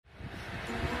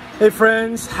Hey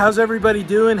friends, how's everybody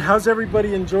doing? How's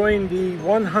everybody enjoying the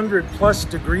 100 plus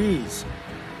degrees?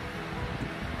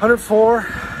 104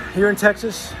 here in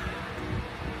Texas.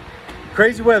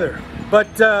 Crazy weather.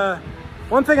 But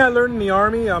one thing I learned in the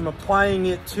Army, I'm applying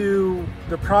it to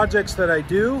the projects that I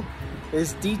do,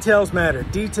 is details matter.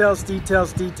 Details,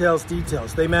 details, details,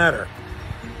 details. They matter.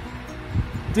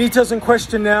 Details in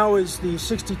question now is the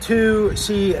 62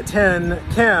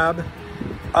 C-10 cab.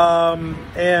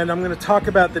 And I'm going to talk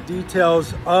about the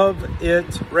details of it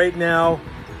right now.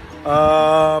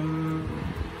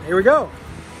 Here we go.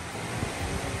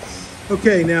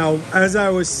 Okay, now, as I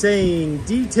was saying,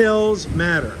 details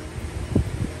matter.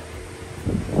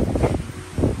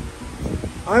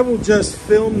 I will just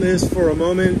film this for a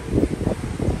moment.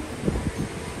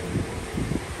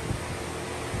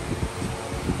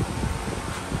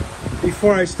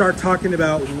 Before I start talking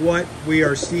about what we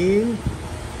are seeing.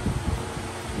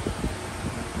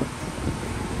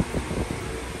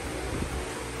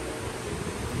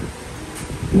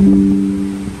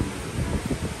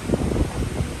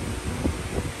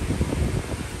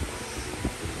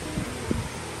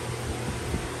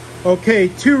 Okay,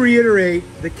 to reiterate,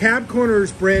 the cab corner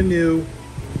is brand new.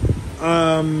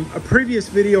 A previous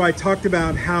video I talked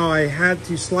about how I had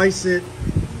to slice it.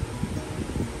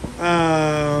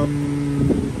 Let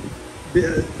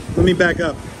me back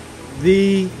up.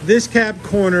 This cab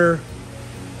corner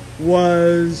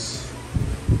was,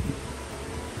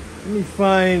 let me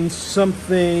find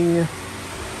something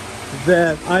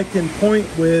that I can point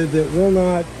with that will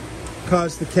not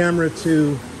cause the camera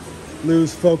to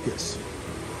lose focus.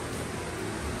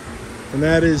 And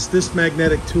that is this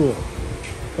magnetic tool.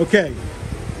 Okay,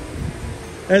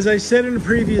 as I said in a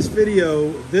previous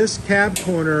video, this cab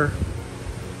corner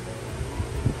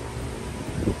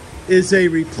is a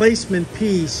replacement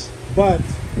piece, but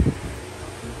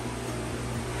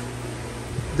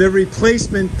the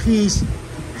replacement piece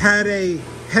had a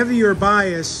heavier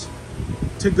bias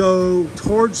to go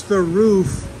towards the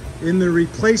roof in the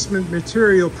replacement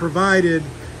material provided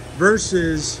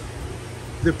versus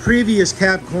the previous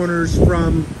cab corners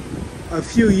from a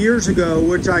few years ago,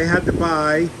 which I had to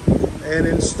buy and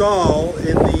install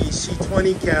in the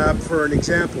C-20 cab for an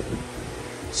example.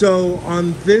 So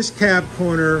on this cab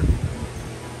corner,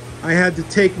 I had to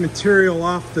take material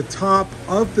off the top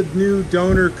of the new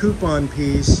donor coupon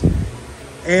piece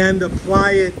and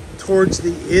apply it towards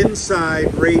the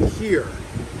inside right here.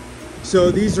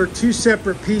 So these are two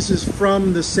separate pieces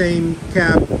from the same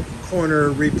cab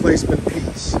corner replacement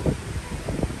piece.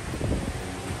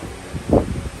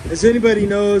 As anybody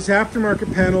knows,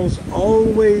 aftermarket panels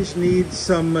always need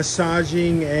some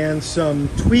massaging and some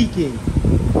tweaking.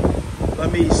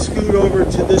 Let me scoot over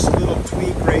to this little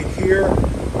tweak right here.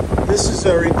 This is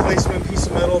a replacement piece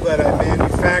of metal that I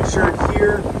manufactured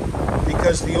here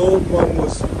because the old one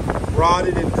was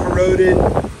rotted and corroded,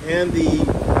 and the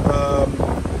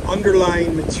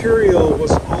underlying material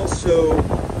was also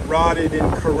rotted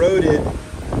and corroded.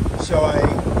 So I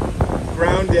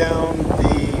ground down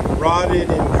the rotted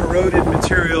and corroded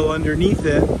material underneath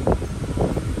it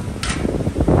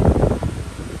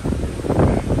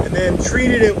and then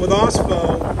treated it with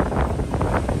OSPO,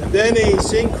 and then a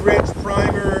zinc rich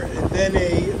primer, and then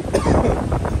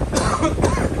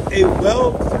a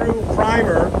weld-through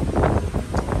primer,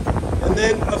 and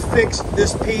then affixed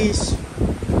this piece,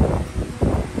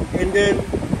 and then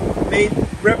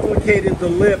replicated the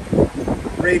lip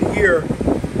right here,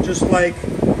 just like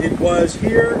it was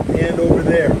here and over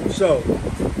there. So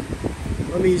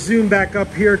let me zoom back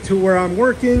up here to where I'm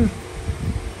working.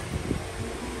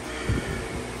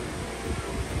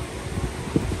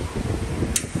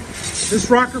 This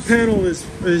rocker panel is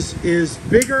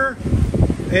bigger,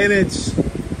 and it's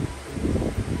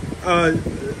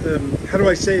how do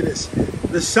I say this?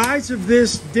 The size of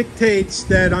this dictates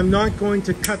that I'm not going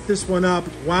to cut this one up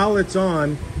while it's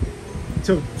on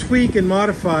to tweak and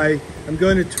modify. I'm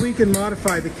going to tweak and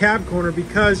modify the cab corner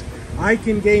because I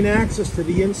can gain access to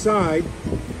the inside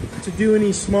to do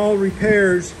any small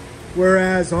repairs,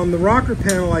 whereas on the rocker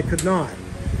panel I could not.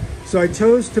 So I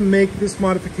chose to make this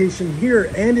modification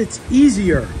here, and it's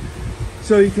easier.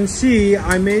 So you can see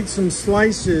I made some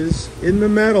slices in the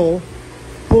metal,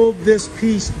 pulled this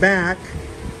piece back,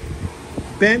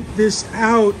 bent this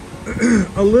out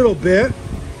a little bit.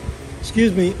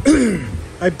 Excuse me.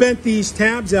 I bent these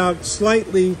tabs out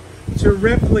slightly to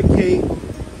replicate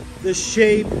the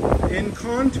shape and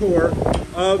contour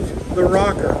of the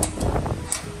rocker.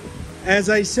 As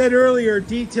I said earlier,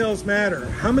 details matter.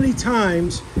 How many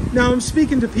times, now I'm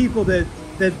speaking to people that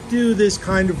do this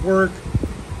kind of work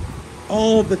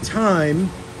all the time,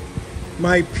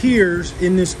 my peers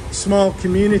in this small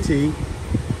community,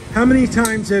 How many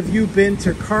times have you been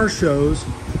to car shows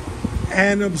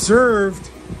and observed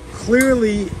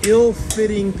clearly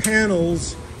ill-fitting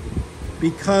panels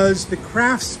because the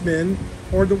craftsman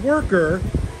or the worker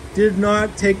did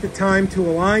not take the time to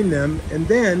align them, and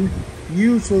then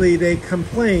usually they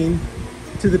complain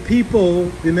to the people,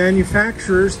 the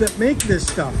manufacturers that make this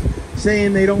stuff,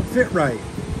 saying they don't fit right.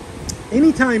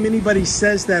 Anytime anybody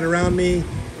says that around me,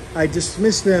 I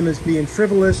dismiss them as being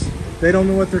frivolous. They don't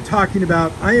know what they're talking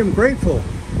about. I am grateful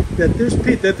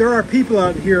that there are people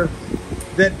out here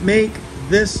that make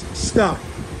this stuff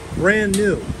brand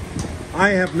new. I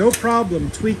have no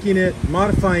problem tweaking it,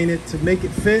 modifying it to make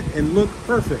it fit and look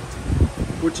perfect,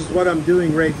 which is what I'm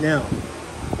doing right now.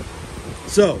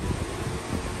 So,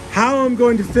 how I'm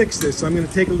going to fix this, I'm going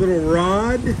to take a little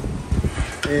rod,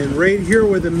 and right here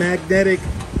where the magnetic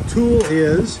tool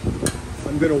is,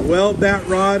 I'm going to weld that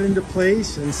rod into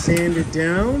place and sand it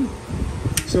down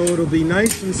so it'll be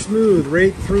nice and smooth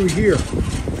right through here.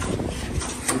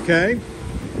 Okay?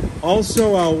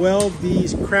 Also, I'll weld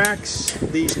these cracks,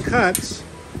 these cuts,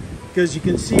 because you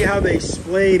can see how they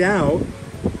splayed out.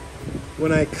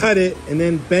 When I cut it and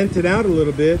then bent it out a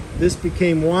little bit, this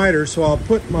became wider, so I'll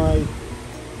put my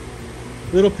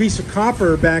little piece of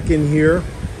copper back in here,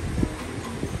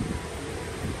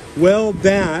 weld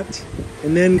that,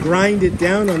 and then grind it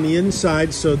down on the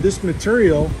inside so this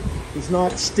material is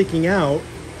not sticking out.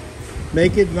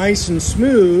 Make it nice and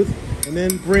smooth, and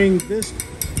then bring this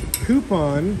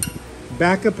coupon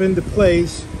back up into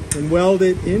place and weld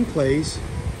it in place,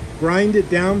 grind it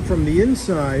down from the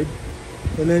inside,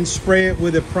 and then spray it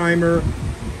with a primer,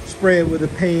 spray it with a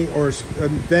paint, or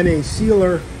then a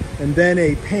sealer, and then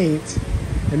a paint,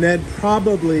 and then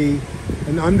probably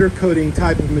an undercoating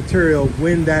type of material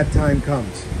when that time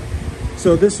comes.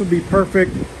 So this will be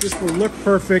perfect. This will look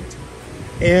perfect,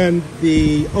 and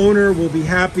the owner will be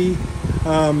happy.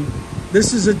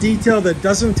 This is a detail that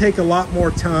doesn't take a lot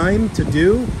more time to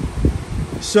do.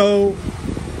 So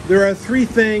there are three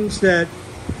things that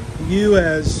you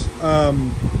as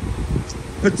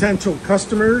potential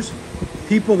customers,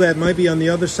 people that might be on the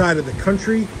other side of the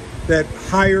country that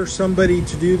hire somebody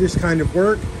to do this kind of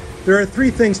work, there are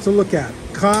three things to look at: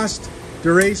 cost,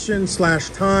 duration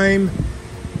 / time,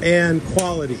 and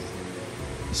quality.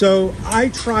 So I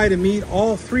try to meet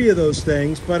all three of those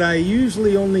things, but I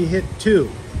usually only hit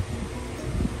two.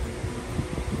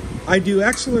 I do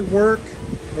excellent work,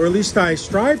 or at least I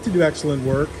strive to do excellent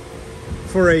work,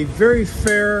 for a very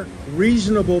fair,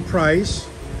 reasonable price,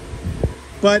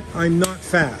 but I'm not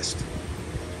fast.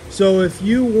 So if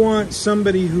you want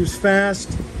somebody who's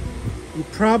fast, you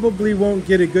probably won't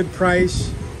get a good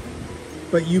price,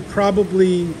 but you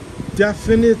probably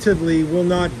definitively will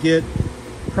not get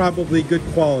probably good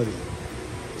quality.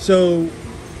 So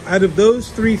out of those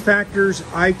three factors,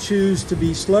 I choose to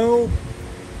be slow.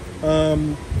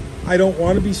 I don't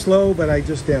want to be slow, but I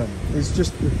just am. It's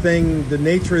just the thing, the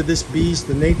nature of this beast,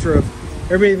 the nature of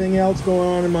everything else going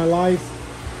on in my life,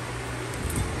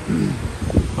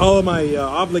 all of my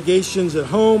obligations at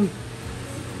home,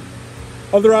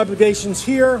 other obligations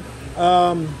here,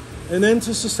 and then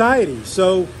to society.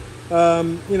 So,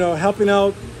 you know, helping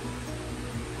out,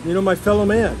 you know, my fellow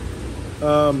man.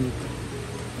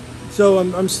 So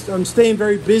I'm staying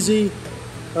very busy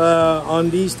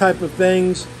on these type of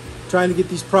things, trying to get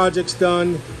these projects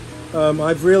done.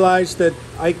 I've realized that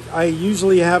I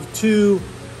usually have too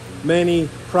many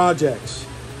projects.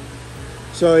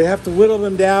 So I have to whittle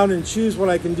them down and choose what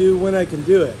I can do when I can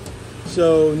do it.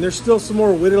 So, and there's still some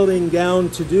more whittling down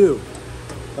to do.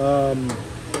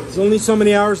 There's only so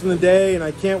many hours in the day, and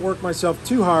I can't work myself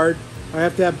too hard. I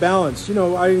have to have balance. You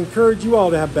know, I encourage you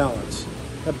all to have balance.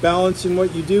 Have balance in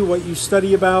what you do, what you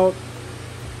study about.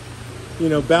 You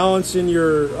know, balance in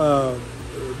your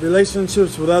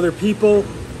relationships with other people.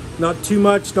 Not too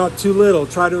much, not too little.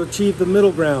 Try to achieve the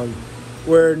middle ground,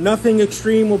 where nothing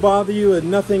extreme will bother you and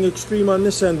nothing extreme on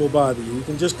this end will bother you. You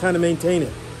can just kind of maintain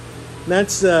it. And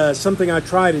that's something I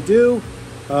try to do,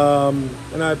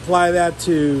 and I apply that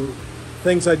to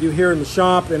things I do here in the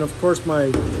shop, and of course my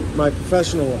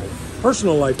professional life,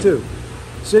 personal life too.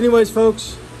 So anyways,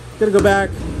 folks, gonna go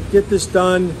back, get this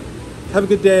done. Have a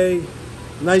good day.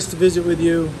 Nice to visit with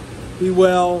you. Be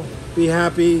well, be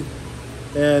happy,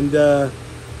 and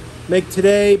make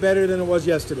today better than it was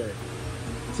yesterday.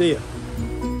 See ya.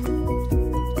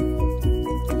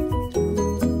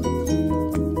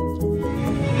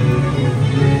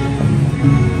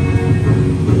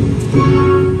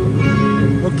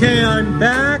 Okay, I'm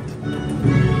back,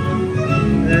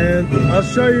 and I'll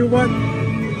show you what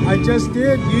I just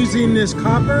did using this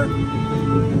copper.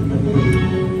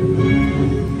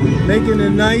 making a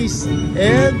nice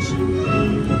edge,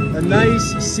 a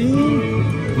nice seam.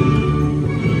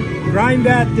 Grind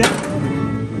that down.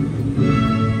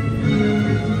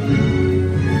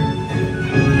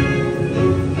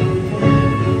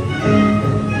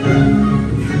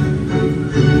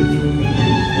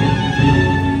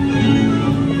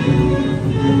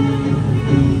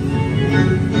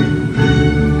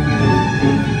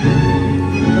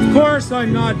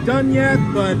 I'm not done yet,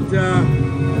 but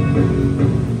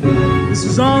this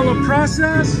is all a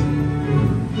process.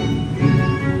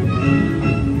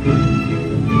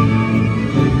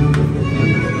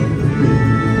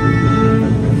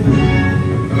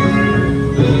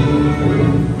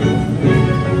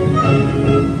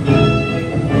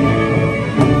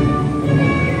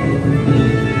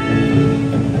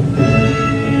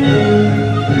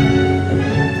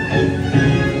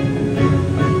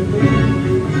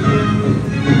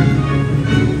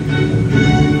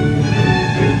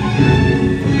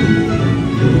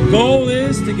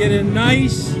 To get a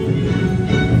nice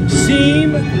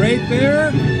seam right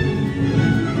there,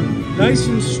 nice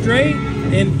and straight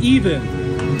and even,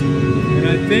 and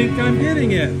I think I'm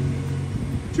getting it.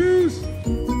 Cheers.